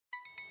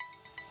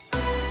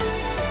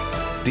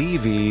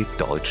DW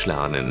Deutsch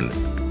lernen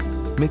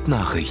mit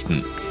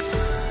Nachrichten.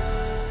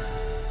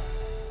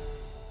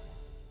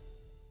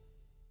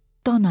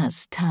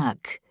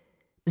 Donnerstag,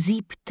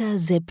 7.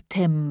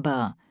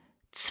 September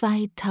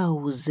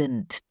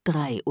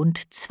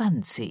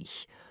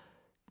 2023,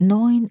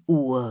 9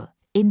 Uhr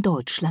in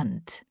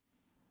Deutschland.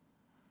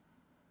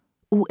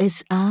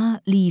 USA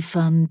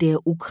liefern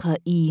der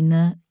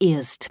Ukraine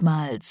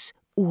erstmals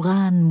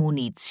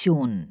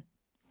Uranmunition.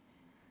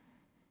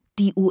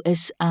 Die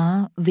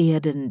USA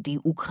werden die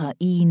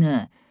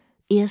Ukraine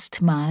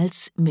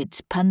erstmals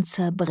mit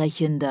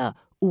panzerbrechender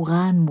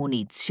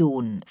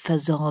Uranmunition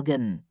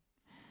versorgen.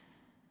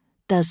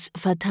 Das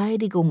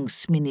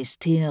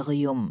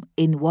Verteidigungsministerium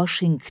in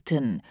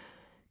Washington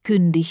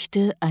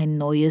kündigte ein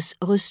neues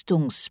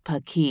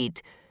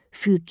Rüstungspaket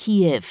für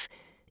Kiew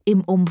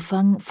im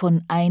Umfang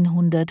von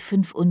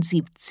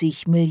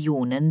 175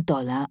 Millionen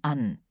Dollar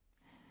an.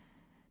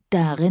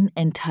 Darin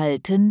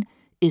enthalten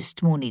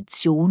ist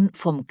Munition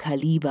vom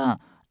Kaliber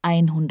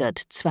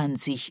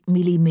 120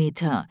 mm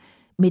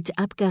mit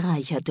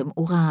abgereichertem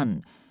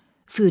Uran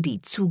für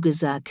die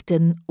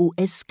zugesagten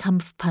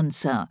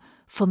US-Kampfpanzer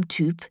vom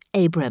Typ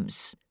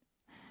Abrams.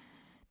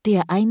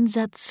 Der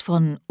Einsatz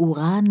von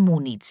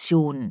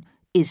Uranmunition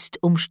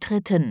ist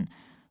umstritten,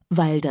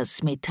 weil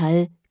das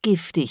Metall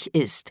giftig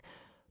ist,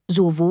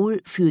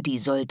 sowohl für die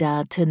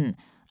Soldaten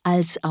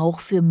als auch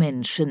für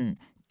Menschen,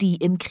 die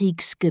im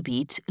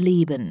Kriegsgebiet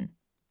leben.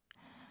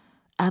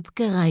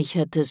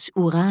 Abgereichertes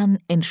Uran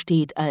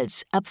entsteht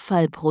als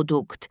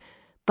Abfallprodukt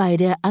bei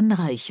der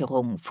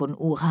Anreicherung von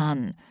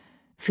Uran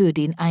für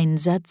den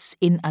Einsatz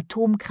in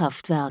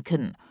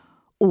Atomkraftwerken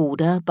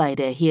oder bei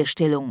der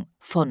Herstellung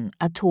von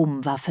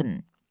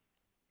Atomwaffen.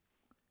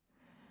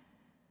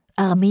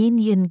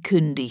 Armenien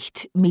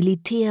kündigt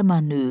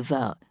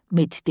Militärmanöver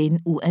mit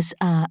den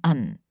USA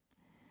an.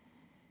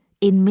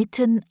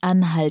 Inmitten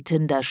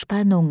anhaltender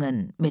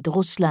Spannungen mit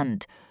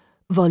Russland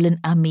wollen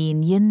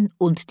Armenien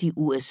und die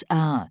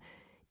USA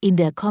in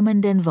der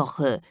kommenden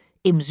Woche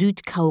im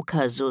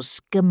Südkaukasus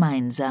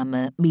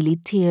gemeinsame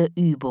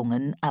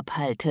Militärübungen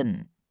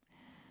abhalten.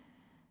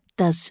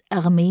 Das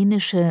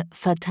armenische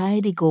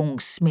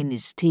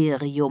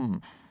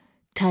Verteidigungsministerium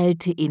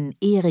teilte in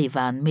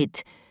Erewan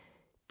mit,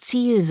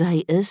 Ziel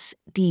sei es,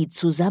 die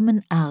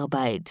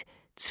Zusammenarbeit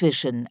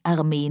zwischen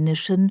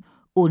armenischen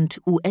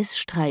und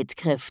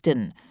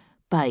US-Streitkräften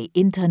bei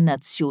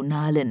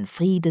internationalen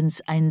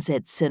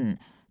Friedenseinsätzen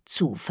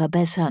zu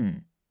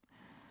verbessern.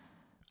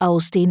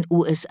 Aus den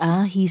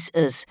USA hieß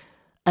es,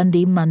 an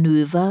dem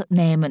Manöver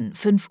nähmen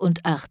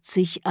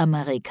 85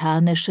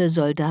 amerikanische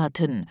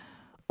Soldaten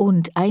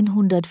und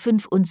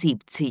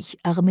 175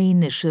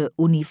 armenische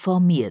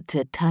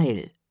Uniformierte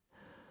teil.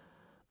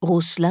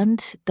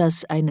 Russland,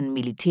 das einen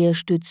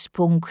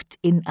Militärstützpunkt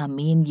in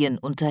Armenien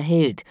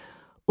unterhält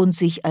und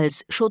sich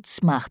als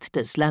Schutzmacht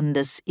des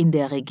Landes in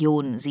der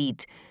Region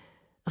sieht,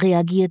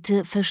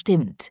 reagierte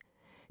verstimmt.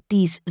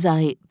 Dies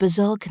sei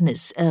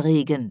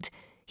besorgniserregend,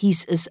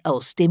 hieß es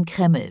aus dem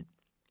Kreml.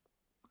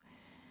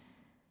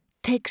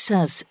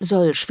 Texas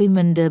soll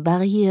schwimmende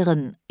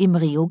Barrieren im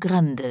Rio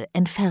Grande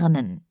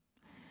entfernen.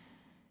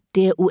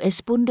 Der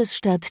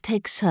US-Bundesstaat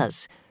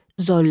Texas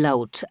soll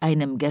laut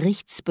einem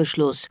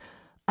Gerichtsbeschluss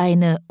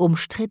eine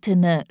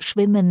umstrittene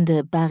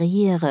schwimmende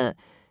Barriere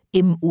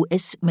im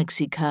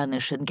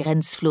US-mexikanischen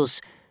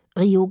Grenzfluss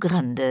Rio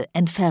Grande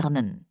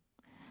entfernen.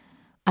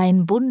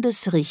 Ein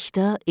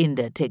Bundesrichter in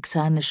der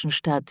texanischen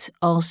Stadt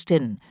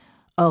Austin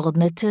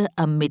ordnete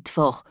am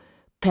Mittwoch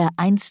per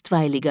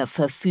einstweiliger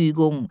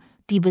Verfügung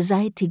die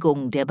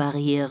Beseitigung der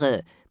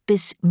Barriere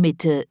bis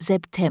Mitte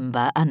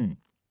September an.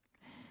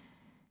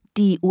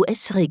 Die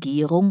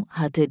US-Regierung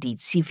hatte die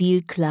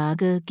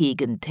Zivilklage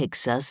gegen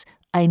Texas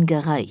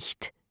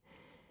eingereicht.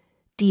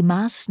 Die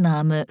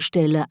Maßnahme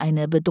stelle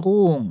eine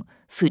Bedrohung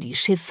für die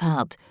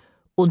Schifffahrt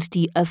und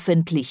die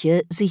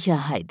öffentliche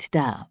Sicherheit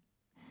dar.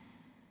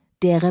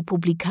 Der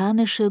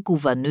republikanische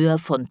Gouverneur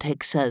von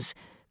Texas,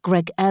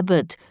 Greg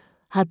Abbott,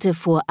 hatte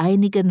vor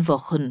einigen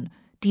Wochen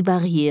die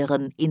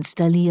Barrieren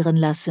installieren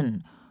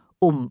lassen,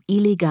 um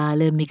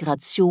illegale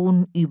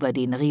Migration über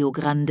den Rio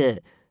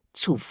Grande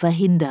zu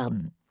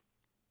verhindern.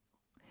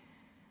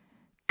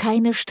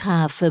 Keine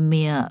Strafe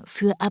mehr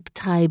für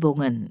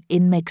Abtreibungen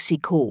in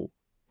Mexiko.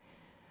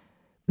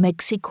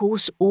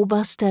 Mexikos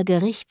oberster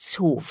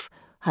Gerichtshof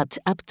hat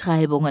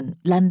Abtreibungen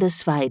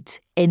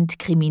landesweit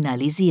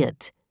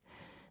entkriminalisiert.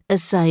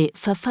 Es sei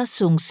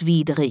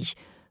verfassungswidrig,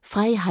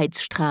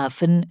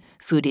 Freiheitsstrafen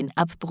für den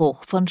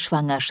Abbruch von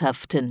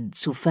Schwangerschaften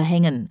zu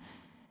verhängen,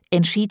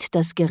 entschied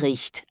das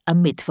Gericht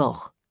am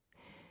Mittwoch.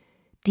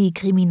 Die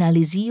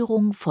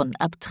Kriminalisierung von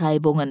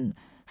Abtreibungen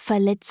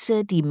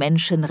verletze die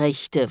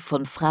Menschenrechte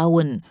von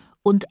Frauen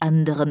und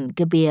anderen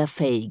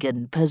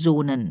gebärfähigen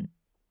Personen.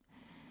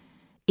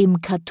 Im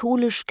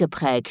katholisch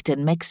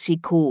geprägten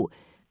Mexiko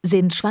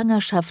sind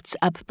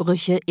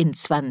Schwangerschaftsabbrüche in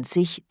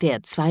 20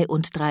 der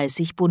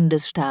 32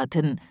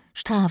 Bundesstaaten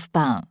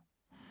strafbar.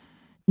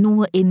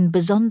 Nur in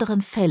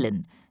besonderen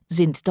Fällen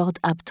sind dort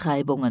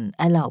Abtreibungen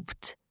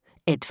erlaubt,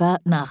 etwa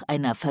nach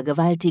einer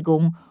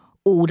Vergewaltigung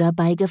oder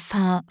bei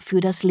Gefahr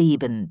für das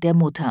Leben der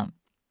Mutter.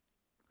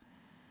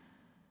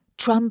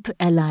 Trump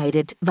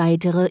erleidet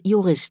weitere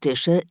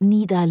juristische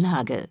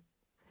Niederlage.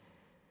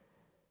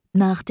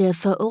 Nach der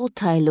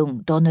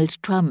Verurteilung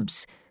Donald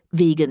Trumps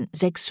wegen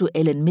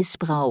sexuellen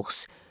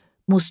Missbrauchs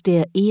muss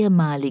der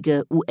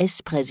ehemalige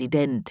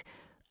US-Präsident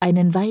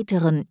einen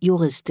weiteren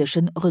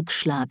juristischen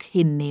Rückschlag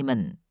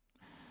hinnehmen.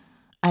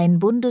 Ein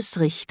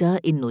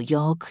Bundesrichter in New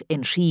York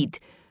entschied,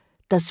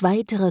 dass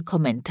weitere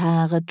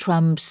Kommentare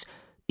Trumps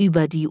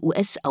über die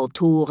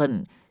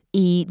US-Autorin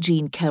E.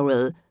 Jean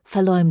Carroll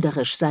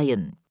verleumderisch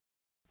seien.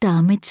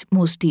 Damit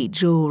muss die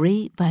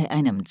Jury bei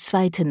einem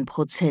zweiten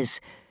Prozess,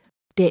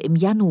 der im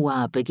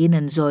Januar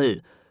beginnen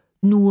soll,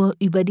 nur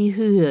über die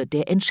Höhe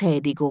der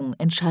Entschädigung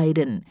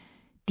entscheiden,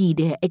 die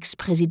der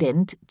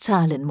Ex-Präsident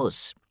zahlen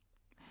muss.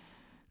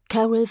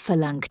 Carroll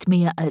verlangt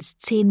mehr als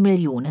 $10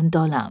 Millionen.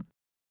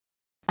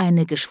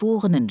 Eine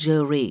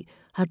Geschworenenjury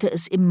hatte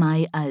es im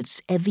Mai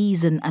als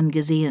erwiesen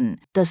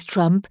angesehen, dass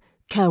Trump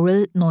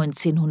Carroll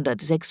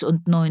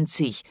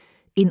 1996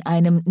 in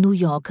einem New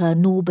Yorker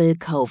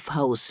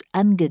Nobelkaufhaus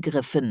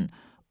angegriffen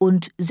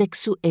und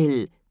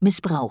sexuell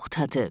missbraucht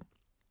hatte.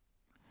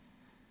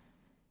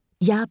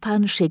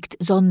 Japan schickt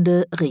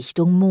Sonde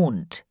Richtung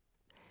Mond.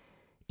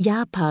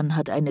 Japan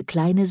hat eine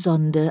kleine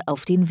Sonde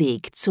auf den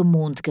Weg zum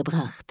Mond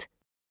gebracht.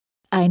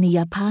 Eine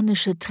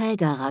japanische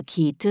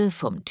Trägerrakete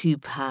vom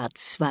Typ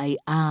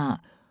H-2A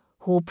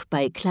hob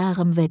bei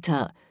klarem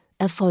Wetter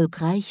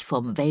erfolgreich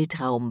vom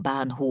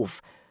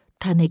Weltraumbahnhof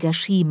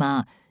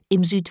Tanegashima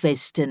im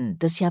Südwesten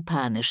des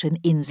japanischen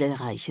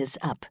Inselreiches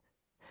ab.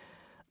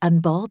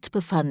 An Bord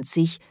befand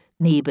sich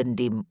neben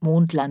dem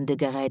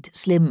Mondlandegerät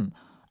SLIM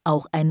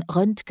auch ein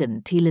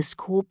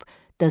Röntgenteleskop,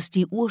 das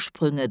die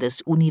Ursprünge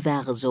des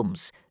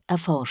Universums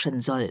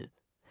erforschen soll.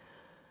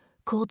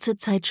 Kurze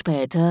Zeit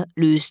später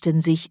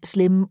lösten sich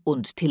SLIM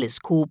und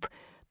Teleskop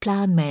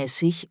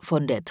planmäßig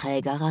von der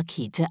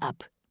Trägerrakete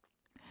ab.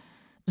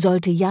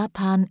 Sollte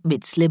Japan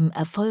mit SLIM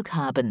Erfolg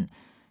haben,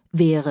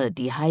 wäre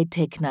die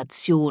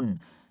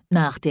Hightech-Nation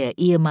nach der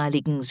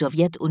ehemaligen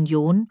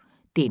Sowjetunion,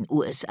 den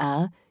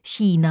USA,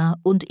 China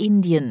und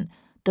Indien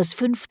das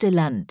 5.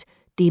 Land,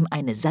 dem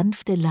eine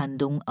sanfte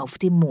Landung auf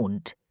dem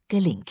Mond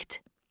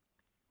gelingt.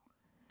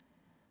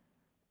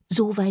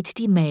 Soweit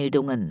die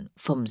Meldungen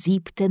vom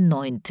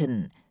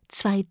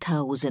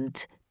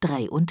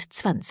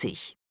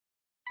 7.9.2023.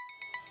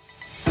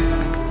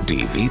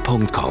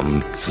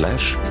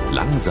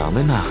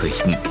 dw.com/langsame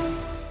Nachrichten